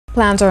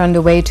Plans are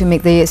underway to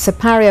make the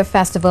Siparia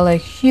Festival a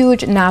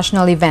huge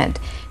national event.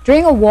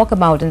 During a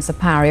walkabout in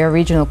Siparia,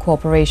 Regional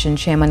Corporation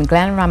Chairman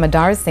Glenn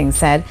Ramadar Singh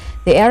said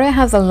the area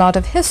has a lot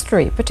of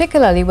history,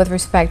 particularly with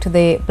respect to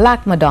the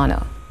Black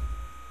Madonna.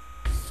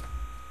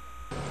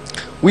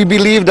 We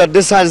believe that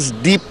this has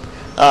deep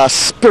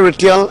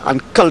spiritual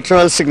and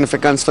cultural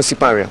significance for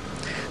Siparia.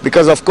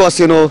 Because of course,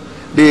 you know,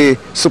 the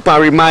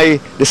Suparimai,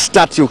 the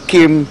statue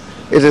came,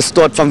 it is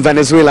thought, from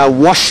Venezuela,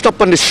 washed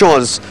up on the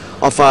shores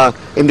of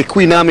in the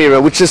Queen Arm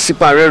area, which is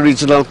Siparia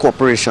Regional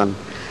Corporation.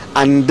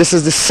 And this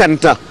is the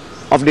center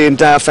of the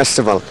entire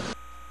festival.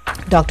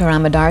 Dr.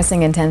 Ramadar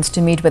Singh intends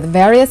to meet with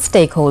various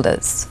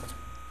stakeholders.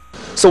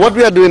 So what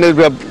we are doing is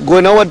we are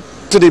going out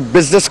to the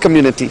business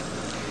community,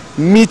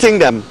 meeting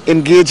them,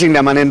 engaging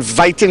them, and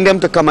inviting them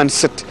to come and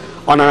sit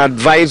on an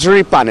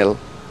advisory panel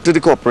to the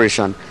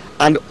corporation,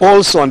 and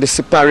also on the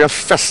Siparia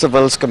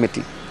Festivals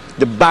Committee.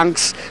 The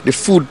banks, the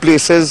food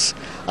places,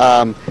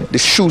 the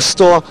shoe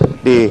store,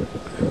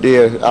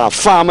 the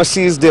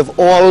pharmacies, they've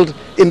all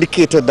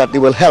indicated that they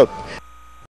will help